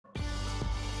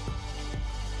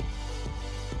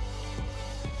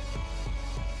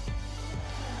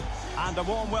And a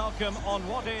warm welcome on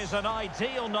what is an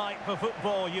ideal night for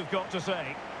football, you've got to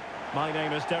say. My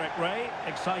name is Derek Ray,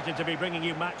 excited to be bringing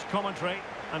you match commentary.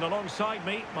 And alongside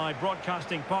me, my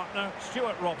broadcasting partner,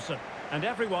 Stuart Robson. And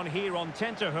everyone here on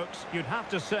tenterhooks, you'd have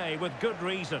to say with good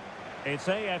reason. It's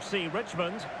AFC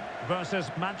Richmond versus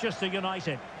Manchester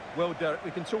United. Well, Derek,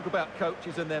 we can talk about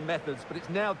coaches and their methods, but it's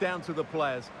now down to the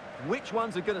players. Which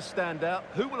ones are going to stand out,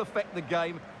 who will affect the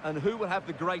game, and who will have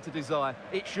the greater desire?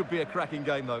 It should be a cracking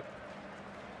game, though.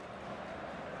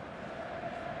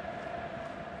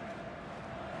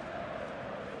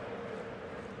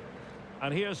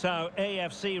 And here's how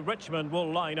AFC Richmond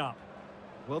will line up.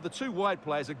 Well, the two wide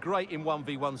players are great in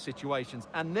 1v1 situations,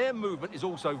 and their movement is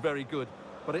also very good.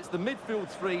 But it's the midfield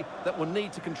three that will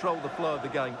need to control the flow of the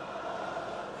game.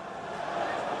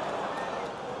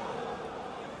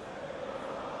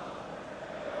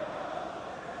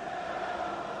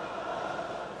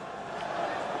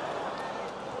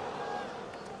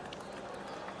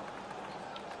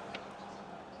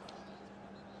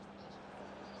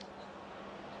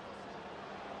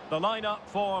 The lineup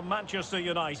for Manchester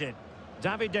United.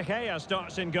 David De Gea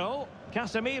starts in goal.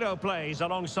 Casemiro plays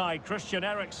alongside Christian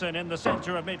Eriksen in the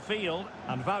centre of midfield.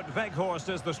 And Wout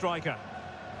Weghorst is the striker.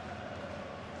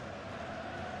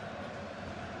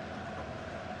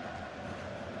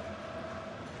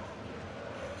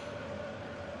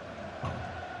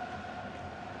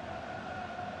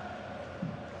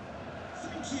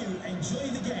 Thank you. Enjoy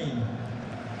the game.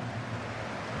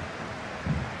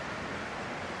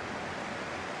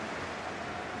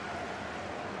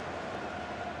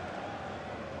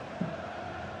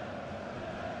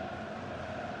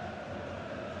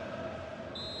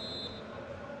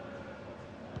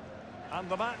 And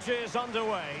the match is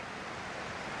underway.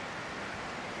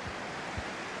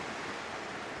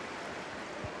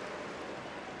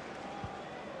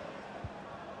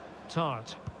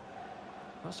 Tart.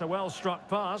 That's a well-struck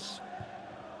pass.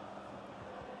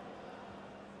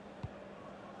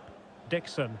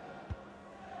 Dixon.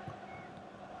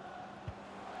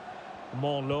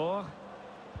 Monlor.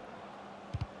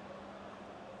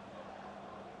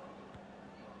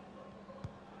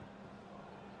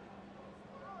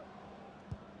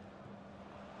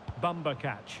 Bumper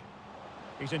catch.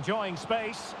 He's enjoying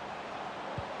space.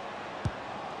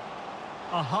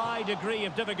 A high degree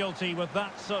of difficulty with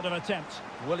that sort of attempt.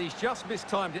 Well, he's just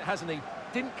mistimed it, hasn't he?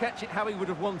 Didn't catch it how he would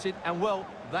have wanted, and well,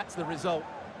 that's the result.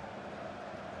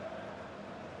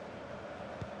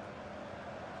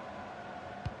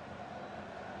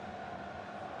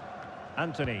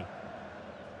 Anthony.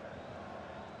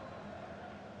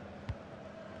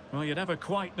 Well, you never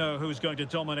quite know who's going to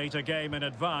dominate a game in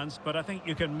advance, but I think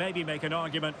you can maybe make an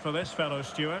argument for this fellow,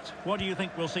 Stuart. What do you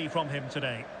think we'll see from him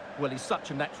today? Well, he's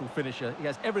such a natural finisher. He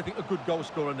has everything a good goal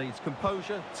scorer needs.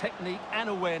 Composure, technique and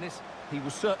awareness. He will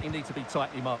certainly need to be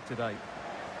tightly marked today.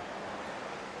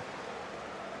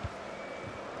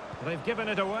 They've given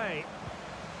it away.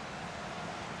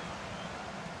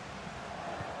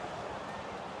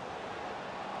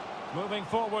 Moving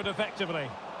forward effectively.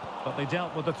 But they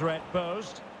dealt with the threat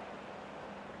posed.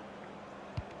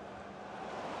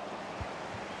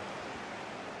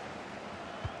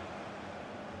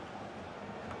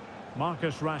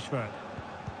 Marcus Rashford.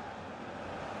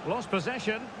 Lost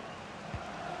possession.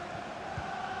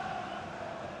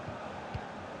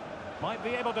 Might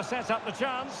be able to set up the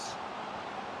chance.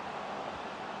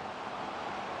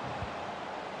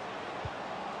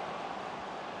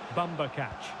 Bumper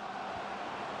catch.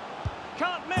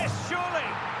 Can't miss, surely.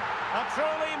 A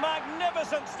truly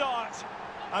magnificent start.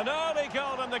 An early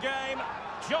goal in the game.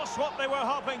 Just what they were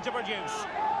hoping to produce.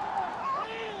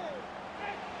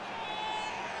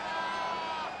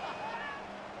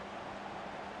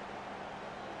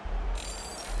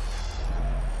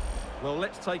 Well,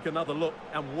 let's take another look.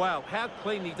 And wow, how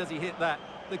cleanly does he hit that?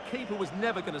 The keeper was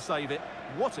never going to save it.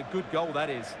 What a good goal that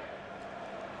is.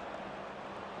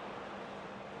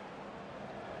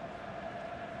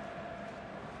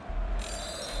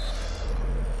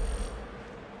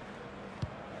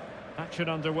 Action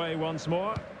underway once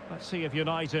more. Let's see if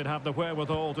United have the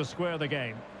wherewithal to square the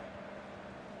game.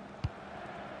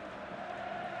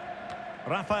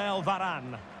 Rafael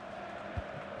Varane.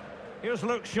 Here's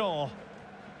Luke Shaw.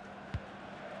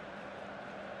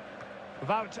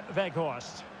 Wout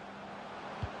Weghorst.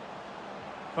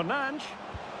 Fernandes.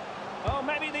 Oh,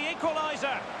 maybe the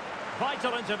equaliser.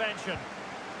 Vital intervention.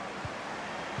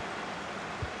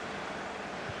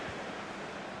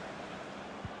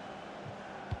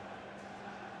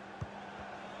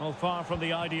 Oh, far from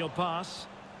the ideal pass.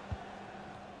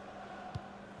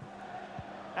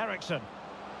 Eriksen.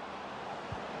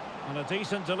 And a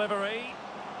decent delivery.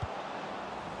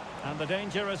 And the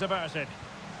danger is averted.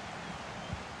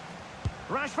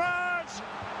 Rashford!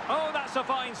 Oh, that's a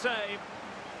fine save.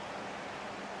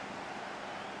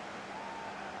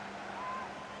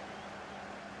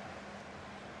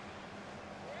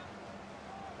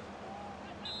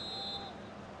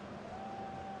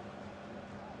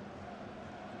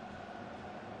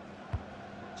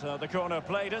 So the corner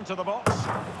played into the box.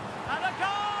 And a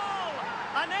goal!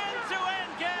 An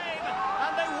end-to-end game!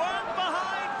 And they weren't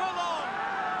behind for long.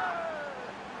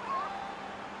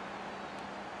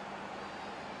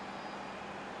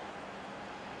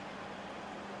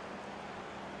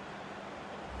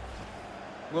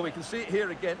 Well, we can see it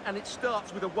here again, and it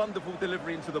starts with a wonderful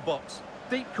delivery into the box.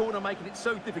 Deep corner making it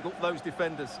so difficult for those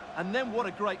defenders. And then what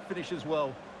a great finish as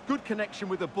well. Good connection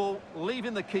with the ball,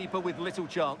 leaving the keeper with little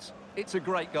chance. It's a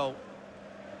great goal.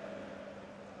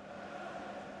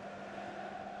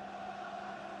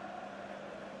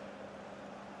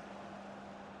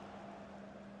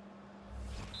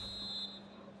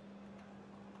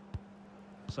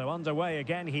 So underway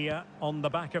again here on the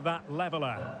back of that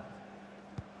leveller.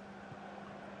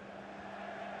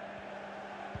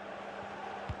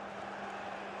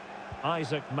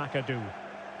 Isaac McAdoo.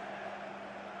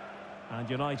 And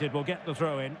United will get the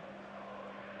throw in.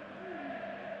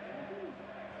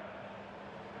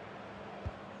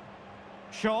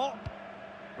 Shaw.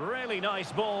 Really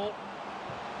nice ball.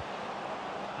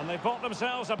 And they've bought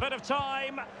themselves a bit of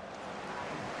time.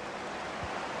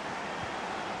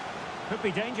 Could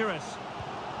be dangerous.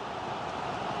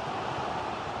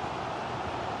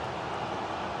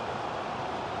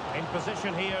 In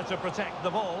position here to protect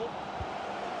the ball.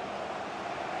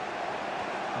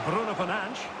 Bruno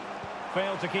Fernandes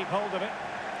failed to keep hold of it.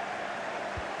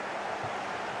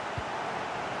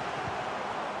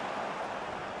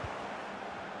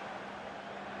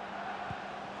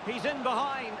 He's in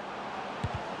behind.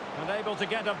 And able to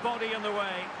get a body in the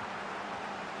way.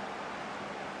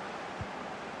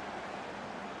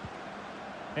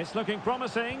 It's looking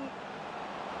promising.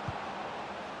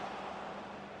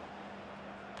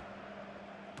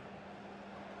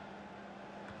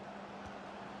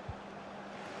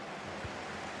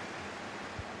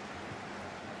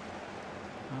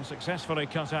 And successfully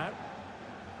cut out.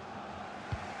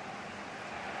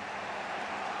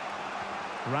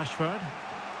 Rashford.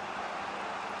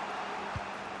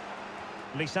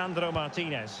 Lisandro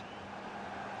Martinez.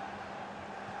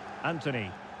 Anthony.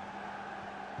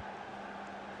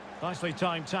 Nicely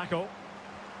timed tackle.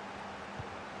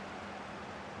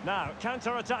 Now,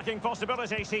 counter-attacking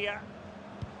possibilities here.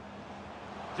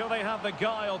 Do they have the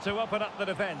guile to open up the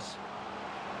defence?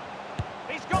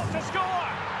 He's got to score!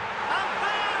 And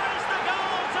there is the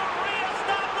goal to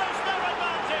re-establish their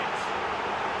advantage!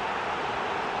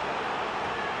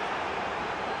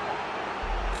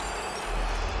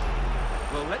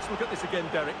 Well, let's look at this again,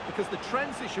 Derek, because the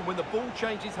transition when the ball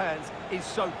changes hands is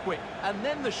so quick. And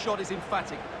then the shot is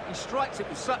emphatic. He strikes it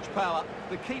with such power,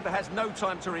 the keeper has no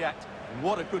time to react.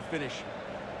 What a good finish.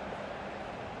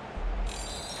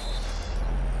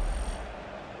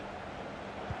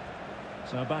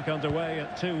 So back underway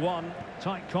at 2-1.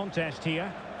 Tight contest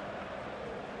here.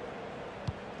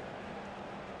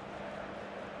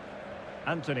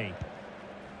 Anthony.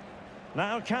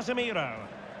 Now Casemiro.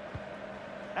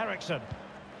 Eriksen.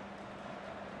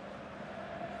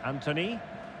 Anthony.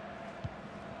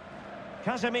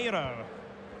 Casemiro.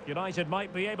 United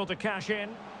might be able to cash in.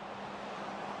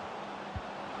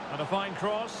 And a fine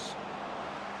cross.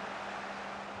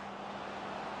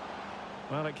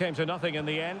 Well, it came to nothing in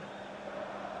the end.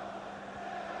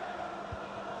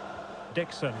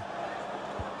 Dixon.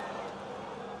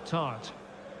 Tart.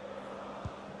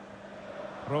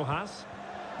 Rojas.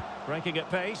 Breaking at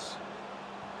pace.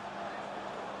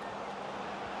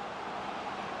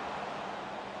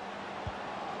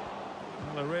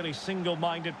 Well, a really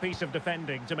single-minded piece of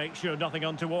defending to make sure nothing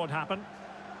untoward happened.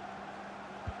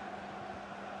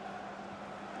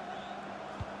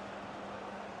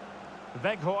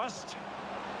 Weghorst.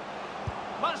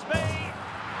 Must be.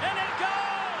 In it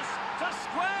goes! To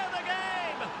square the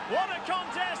game! What a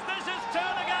contest this is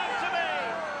turning out to be!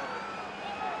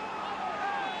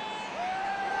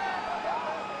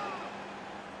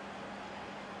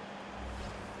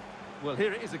 Well,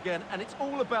 here it is again, and it's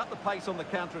all about the pace on the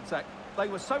counter-attack. They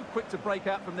were so quick to break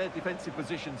out from their defensive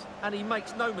positions, and he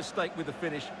makes no mistake with the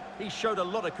finish. He showed a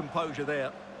lot of composure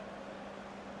there.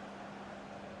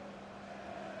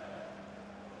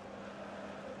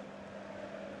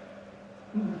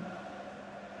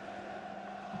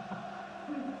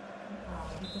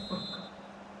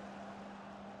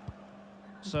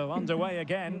 So underway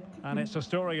again, and it's a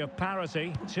story of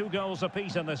parity. 2 goals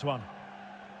apiece in this one.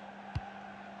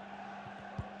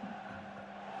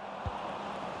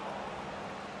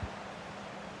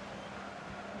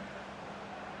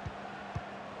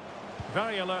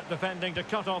 Very alert defending to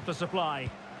cut off the supply.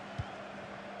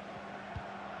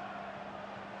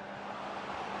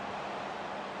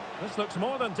 This looks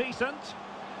more than decent.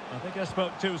 I think I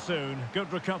spoke too soon.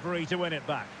 Good recovery to win it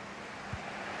back.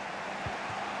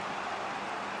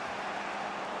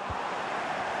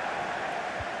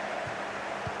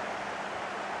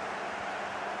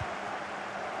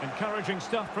 Encouraging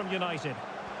stuff from United.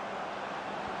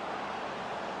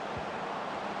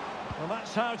 Well,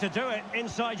 that's how to do it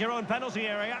inside your own penalty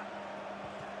area.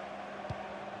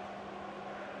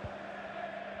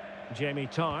 Jamie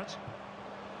Tart.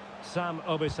 Sam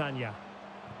Obisanya.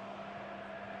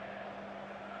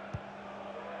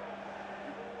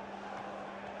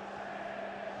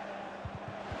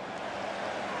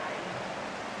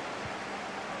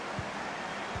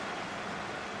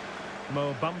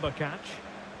 Mo Bamba catch.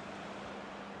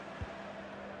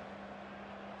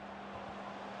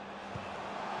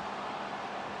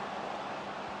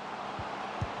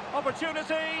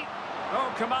 Opportunity.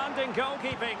 Oh, commanding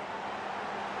goalkeeping.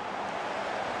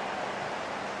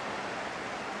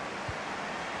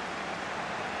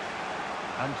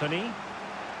 Anthony.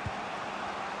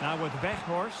 Now with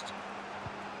Weghorst.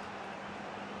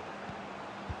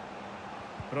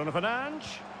 Bruno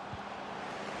Fernandes.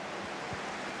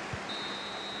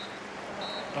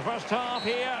 The first half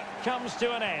here comes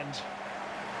to an end.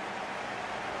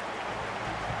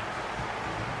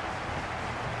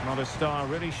 Another star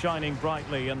really shining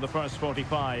brightly in the first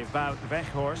 45. Wout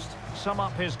Weghorst. Sum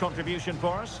up his contribution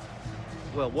for us.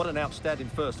 Well, what an outstanding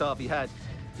first half he had.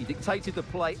 He dictated the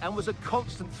play and was a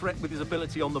constant threat with his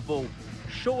ability on the ball.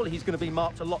 Surely he's going to be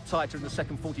marked a lot tighter in the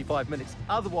second 45 minutes.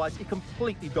 Otherwise, he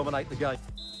completely dominate the game.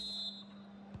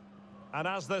 And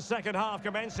as the second half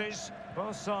commences,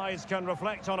 both sides can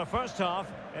reflect on a first half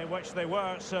in which they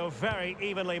were so very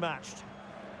evenly matched.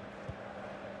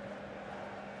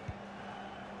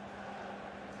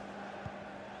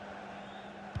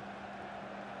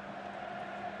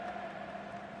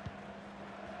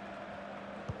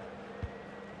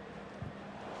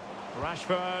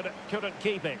 Rashford couldn't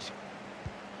keep it.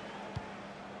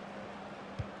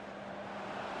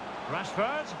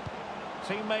 Rashford,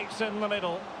 teammates in the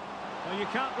middle. Well, you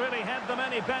can't really head them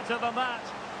any better than that,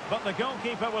 but the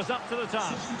goalkeeper was up to the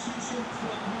task.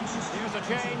 Here's a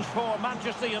change for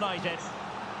Manchester United.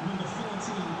 Number 14,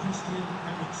 Christian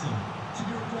Eriksen. To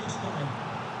be replaced by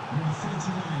number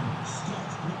 39, Scott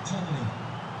McTominay.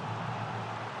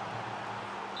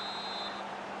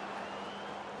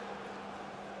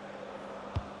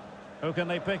 Who can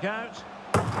they pick out?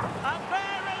 And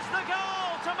there is the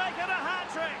goal to make it a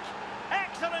hat-trick.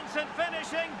 Excellence in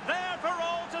finishing, there for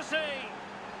all to see.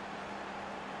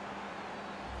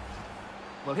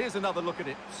 Well, here's another look at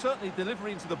it. Certainly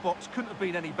delivery into the box couldn't have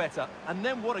been any better. And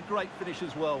then what a great finish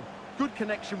as well. Good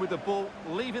connection with the ball,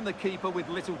 leaving the keeper with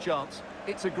little chance.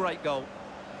 It's a great goal.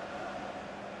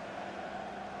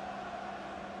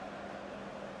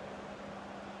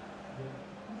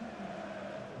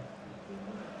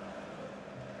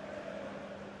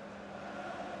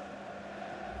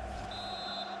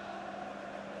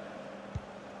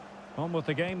 On with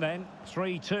the game then,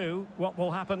 3-2. What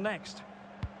will happen next?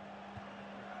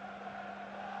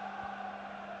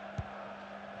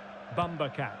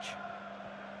 Bamba catch.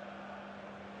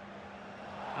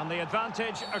 And the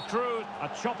advantage accrued. A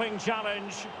chopping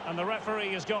challenge, and the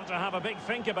referee has got to have a big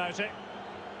think about it.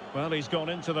 Well, he's gone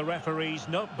into the referee's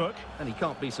notebook. And he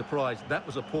can't be surprised. That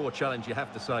was a poor challenge, you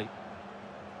have to say.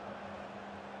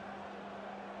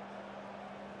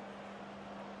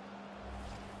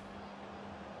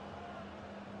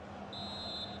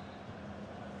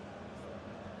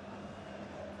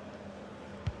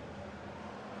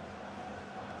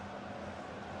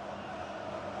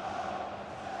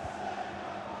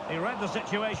 He read the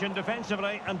situation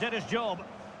defensively and did his job.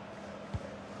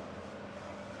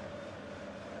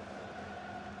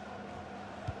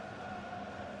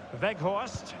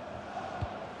 Weghorst.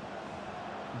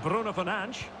 Bruno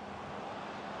Fernandes.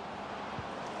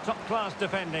 Top-class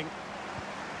defending.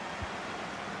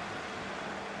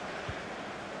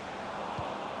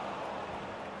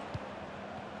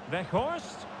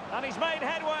 Weghorst. And he's made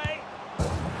headway.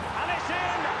 And it's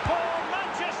in for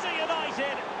Manchester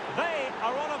United. They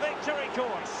are on a victory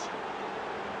course.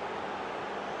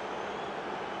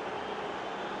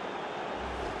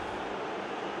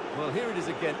 Well, here it is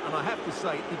again, and I have to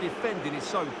say, the defending is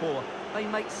so poor. They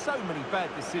make so many bad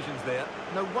decisions there.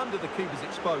 No wonder the keeper's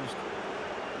exposed.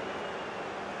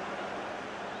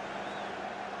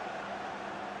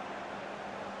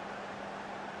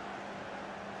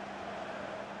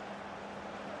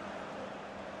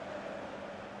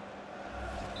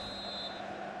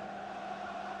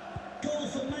 Goal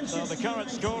for So the current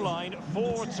scoreline,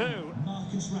 4-2.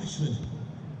 Marcus Rashford.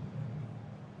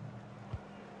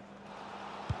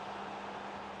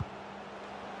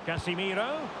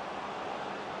 Casemiro.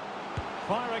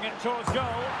 Firing it towards goal.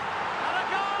 And a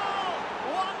goal!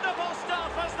 Wonderful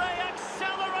stuff as they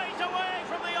accelerate away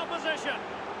from the opposition.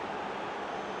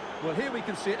 Well, here we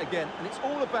can see it again, and it's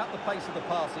all about the pace of the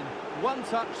passing. One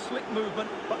touch, slick movement,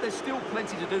 but there's still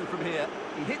plenty to do from here.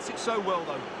 He hits it so well,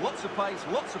 though. Lots of pace,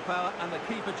 lots of power, and the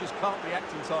keeper just can't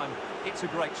react in time. It's a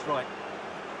great strike.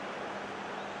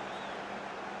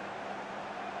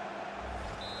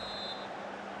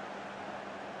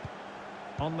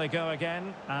 On they go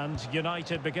again, and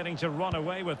United beginning to run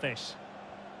away with this.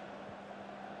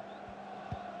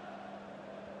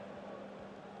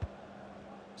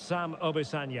 Sam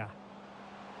Obisanya.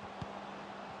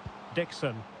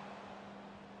 Dixon.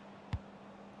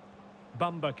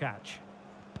 Bumbercatch.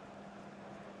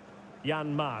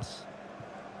 Jan Maas.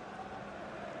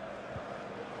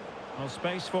 No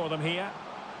space for them here.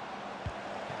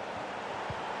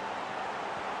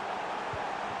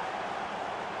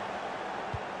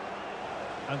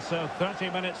 And so 30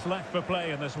 minutes left for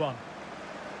play in this one.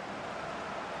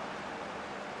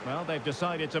 Well, they've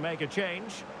decided to make a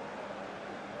change.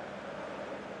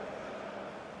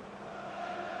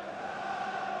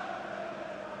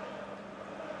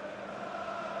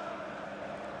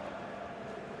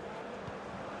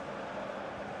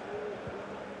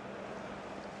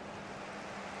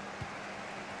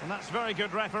 And that's very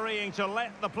good refereeing to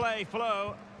let the play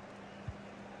flow.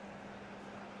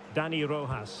 Dani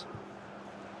Rojas.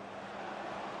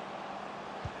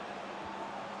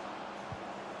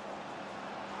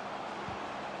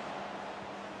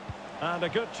 And a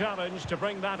good challenge to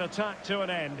bring that attack to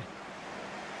an end.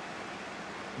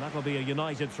 That'll be a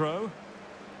United throw.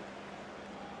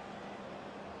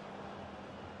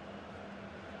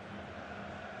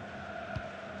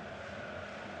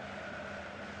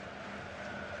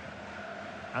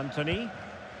 Anthony.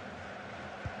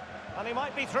 And he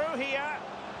might be through here.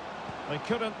 They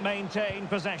couldn't maintain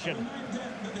possession.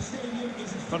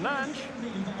 Fernandes.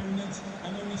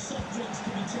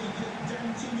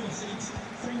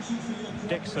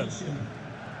 Dixon.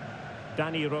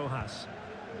 Dani Rojas.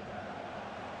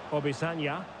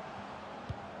 Obisanya.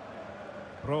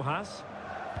 Rojas.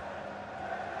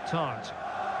 Tart.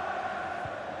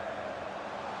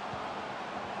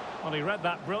 Well, he read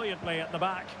that brilliantly at the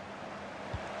back.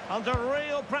 Under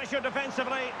real pressure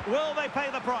defensively. Will they pay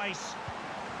the price?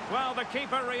 Well, the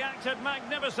keeper reacted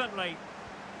magnificently.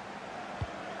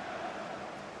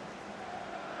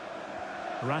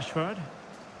 Rashford.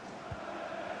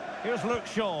 Here's Luke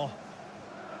Shaw.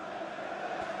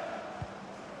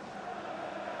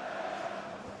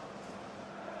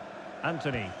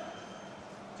 Anthony.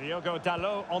 Diogo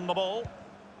Dalot on the ball.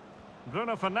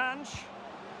 Bruno Fernandes.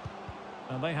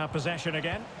 And they have possession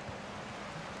again.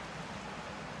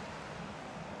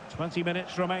 20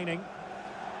 minutes remaining.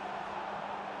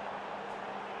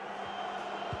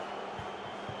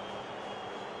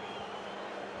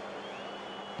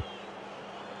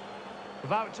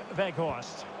 Wout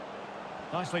Weghorst.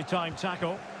 Nicely timed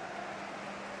tackle.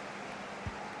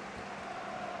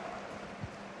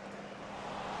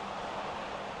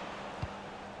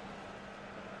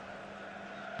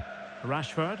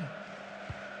 Rashford.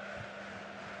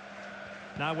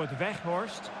 Now with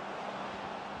Weghorst.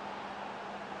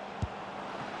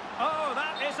 Oh,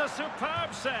 that is a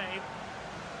superb save.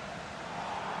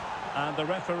 And the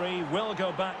referee will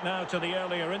go back now to the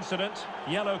earlier incident.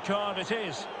 Yellow card it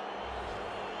is.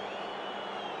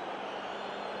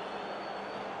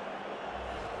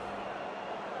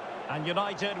 And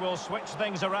United will switch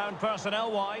things around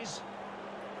personnel-wise.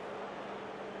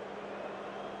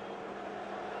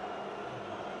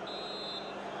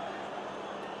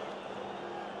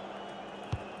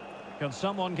 Can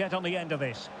someone get on the end of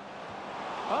this?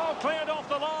 Oh, cleared off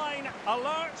the line.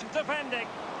 Alert defending.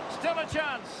 Still a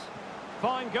chance.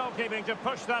 Fine goalkeeping to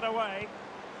push that away.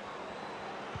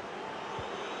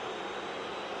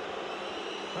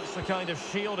 That's the kind of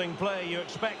shielding play you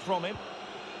expect from him.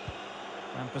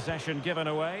 And possession given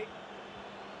away.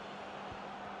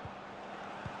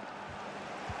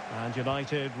 And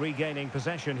United regaining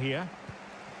possession here.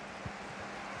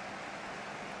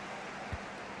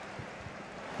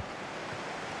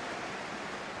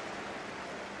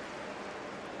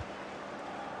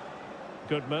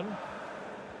 Goodman.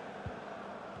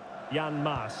 Jan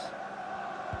Maas.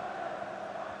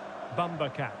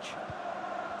 Bumbercatch.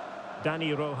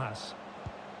 Dani Rojas.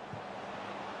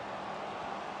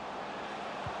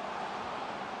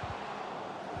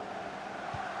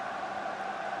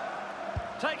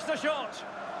 Takes the shot.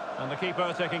 And the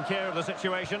keeper taking care of the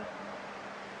situation.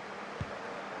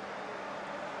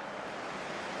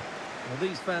 Well,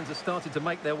 these fans have started to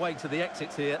make their way to the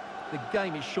exits here. The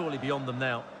game is surely beyond them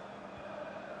now.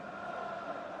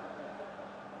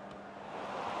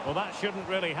 Well, that shouldn't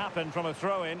really happen from a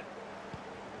throw-in.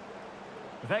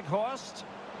 Weghorst.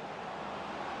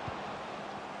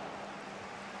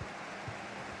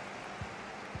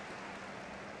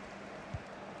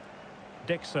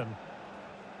 Dixon.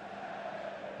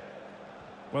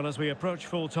 Well, as we approach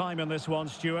full-time in this one,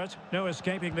 Stuart, no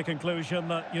escaping the conclusion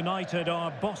that United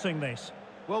are bossing this.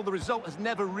 Well, the result has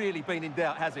never really been in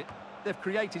doubt, has it? They've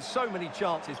created so many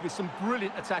chances with some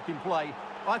brilliant attacking play.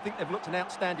 I think they've looked an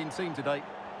outstanding team today.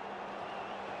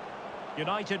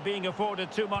 United being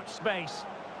afforded too much space.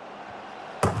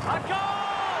 A goal!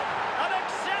 An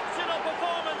exceptional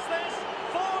performance this.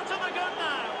 4 to the good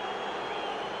now.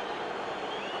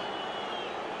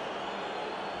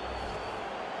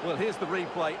 Well, here's the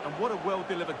replay, and what a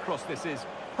well-delivered cross this is.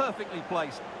 Perfectly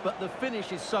placed, but the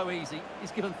finish is so easy.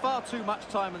 He's given far too much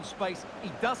time and space.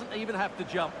 He doesn't even have to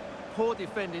jump. Poor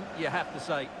defending, you have to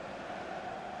say.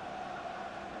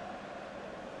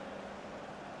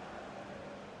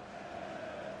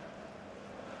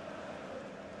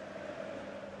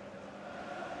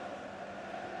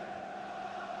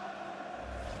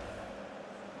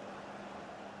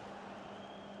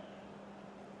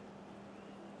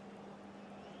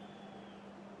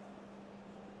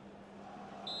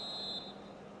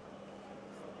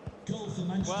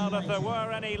 Well, if there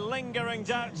were any lingering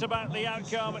doubts about the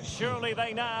outcome, surely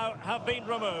they now have been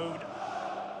removed.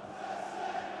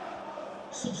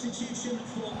 Substitution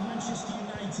for Manchester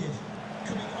United.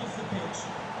 Coming off the pitch,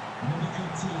 number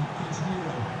 18,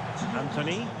 Casemiro.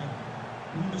 Anthony.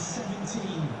 Number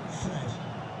 17, Fred.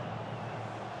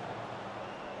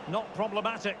 Not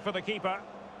problematic for the keeper.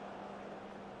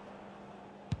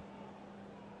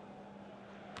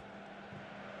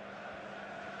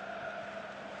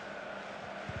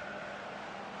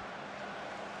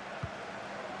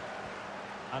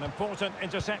 An important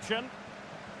interception.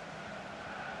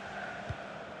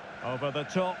 Over the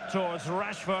top towards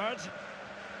Rashford.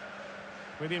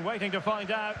 We've been waiting to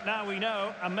find out. Now we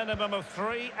know. A minimum of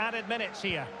 3 added minutes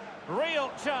here.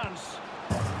 Real chance.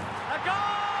 A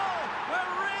goal!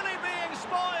 We're really being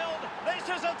spoiled. This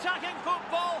is attacking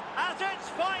football at its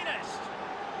finest.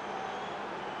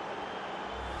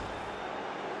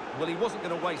 Well, he wasn't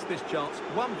going to waste this chance.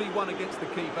 1v1 against the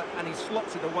keeper, and he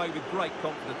slots it away with great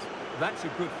confidence. That's a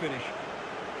good finish.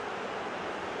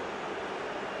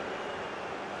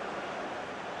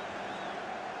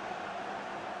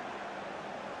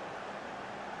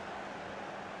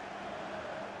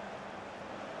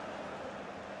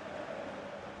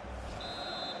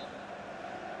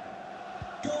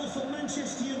 Goal for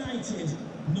Manchester United,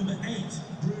 number 8,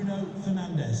 Bruno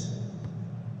Fernandes.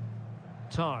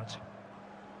 Tart.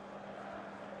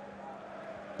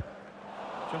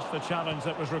 Just the challenge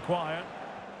that was required.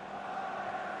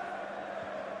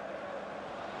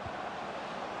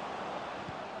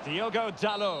 Diogo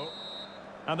Dalot.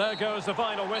 And there goes the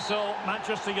final whistle.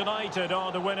 Manchester United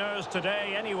are the winners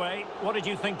today anyway. What did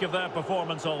you think of their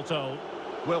performance all told?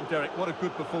 Well, Derek, what a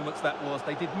good performance that was.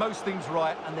 They did most things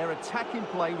right, and their attacking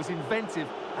play was inventive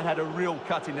and had a real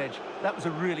cutting edge. That was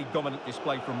a really dominant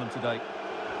display from them today.